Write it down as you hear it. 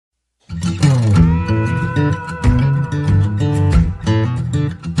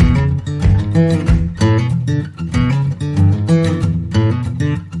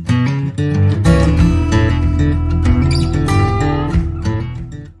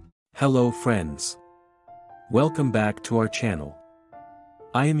Hello friends. Welcome back to our channel.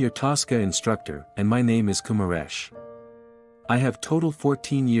 I am your Tosca instructor and my name is Kumaresh. I have total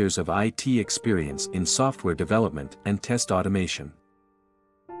 14 years of IT experience in software development and test automation.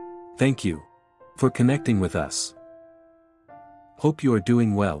 Thank you for connecting with us. Hope you are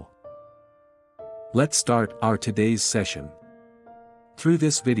doing well. Let's start our today's session. Through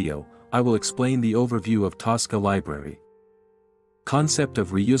this video, I will explain the overview of Tosca library, concept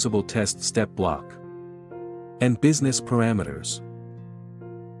of reusable test step block, and business parameters.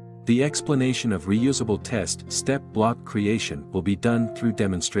 The explanation of reusable test step block creation will be done through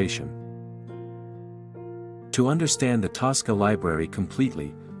demonstration. To understand the Tosca library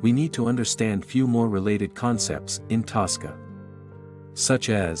completely, we need to understand few more related concepts in Tosca, such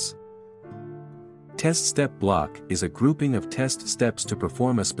as test step block is a grouping of test steps to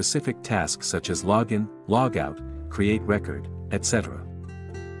perform a specific task such as login, logout, create record, etc.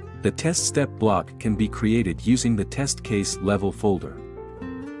 The test step block can be created using the test case level folder.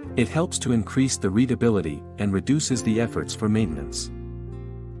 It helps to increase the readability and reduces the efforts for maintenance.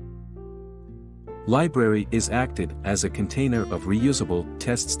 Library is acted as a container of reusable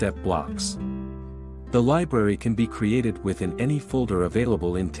test step blocks. The library can be created within any folder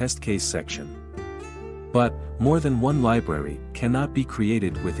available in test case section. But, more than one library cannot be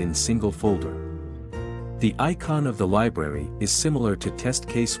created within single folder. The icon of the library is similar to test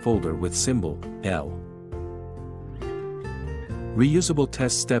case folder with symbol L. Reusable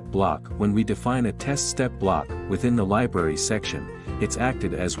test step block. When we define a test step block within the library section, it's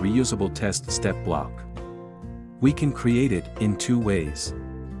acted as reusable test step block. We can create it in two ways,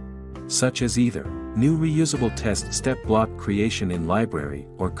 such as either new reusable test step block creation in library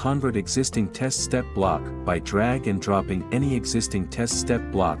or convert existing test step block by drag and dropping any existing test step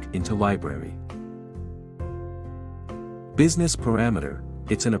block into library. Business parameter.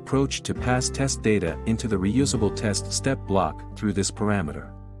 It's an approach to pass test data into the reusable test step block through this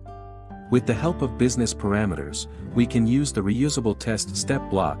parameter. With the help of business parameters, we can use the reusable test step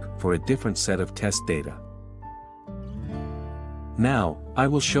block for a different set of test data. Now, I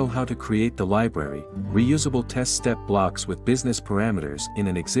will show how to create the library, reusable test step blocks with business parameters in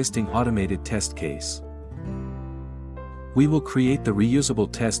an existing automated test case. We will create the reusable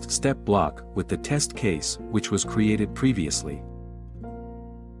test step block with the test case which was created previously.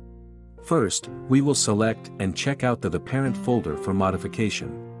 First, we will select and check out the parent folder for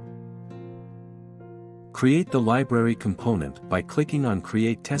modification. Create the library component by clicking on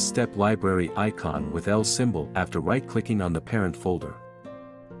Create Test Step Library icon with L symbol after right-clicking on the parent folder.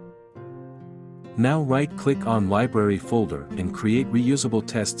 Now right-click on Library folder and create Reusable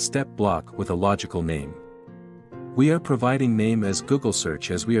Test Step Block with a logical name. We are providing name as Google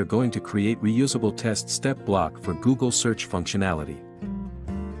Search as we are going to create Reusable Test Step Block for Google Search functionality.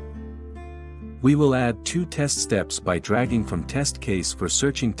 We will add two test steps by dragging from test case for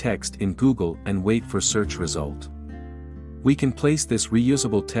searching text in Google and wait for search result. We can place this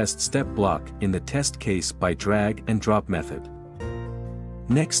reusable test step block in the test case by drag and drop method.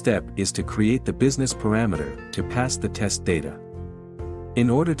 Next step is to create the business parameter to pass the test data. In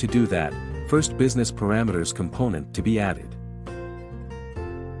order to do that, first business parameters component to be added.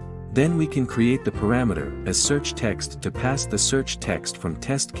 Then we can create the parameter as search text to pass the search text from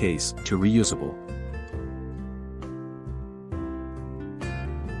test case to reusable.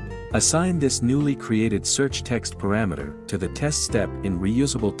 Assign this newly created search text parameter to the test step in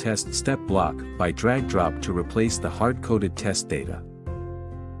reusable test step block by drag drop to replace the hard-coded test data.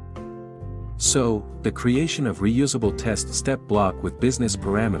 So, the creation of reusable test step block with business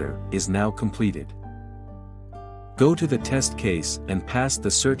parameter is now completed. Go to the test case and pass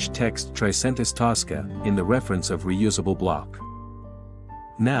the search text Tricentis Tosca in the reference of reusable block.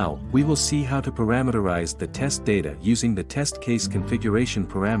 Now, we will see how to parameterize the test data using the test case configuration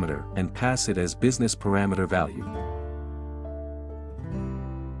parameter and pass it as business parameter value.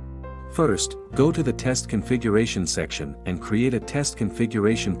 First, go to the test configuration section and create a test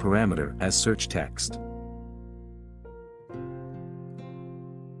configuration parameter as search text.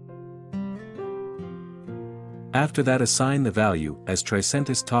 After that, assign the value as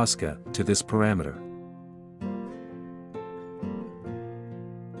Tricentis Tosca to this parameter.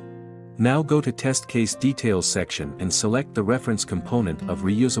 Now go to Test Case Details section and select the reference component of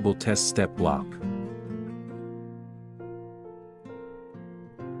reusable test step block.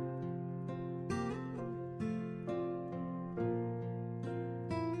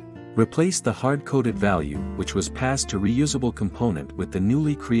 Replace the hard-coded value which was passed to reusable component with the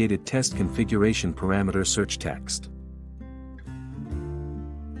newly created test configuration parameter search text.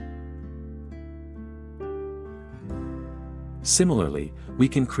 Similarly, we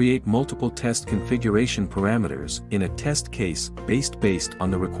can create multiple test configuration parameters in a test case based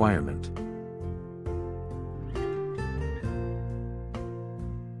on the requirement.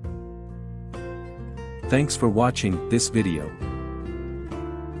 Thanks for watching this video.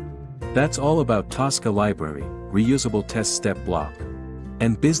 That's all about Tosca library, reusable test step block,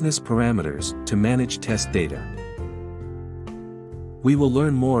 and business parameters to manage test data. We will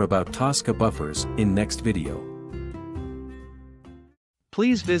learn more about Tosca buffers in next video.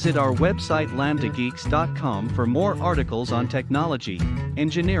 Please visit our website lambdageeks.com for more articles on technology,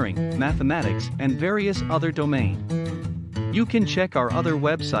 engineering, mathematics, and various other domains. You can check our other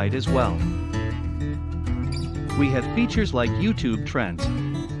website as well. We have features like YouTube Trends,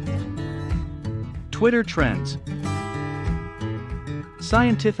 Twitter Trends,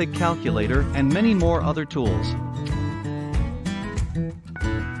 Scientific Calculator, and many more other tools.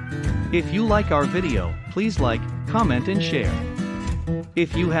 If you like our video, please like, comment and share.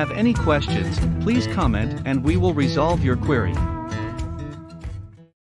 If you have any questions, please comment and we will resolve your query.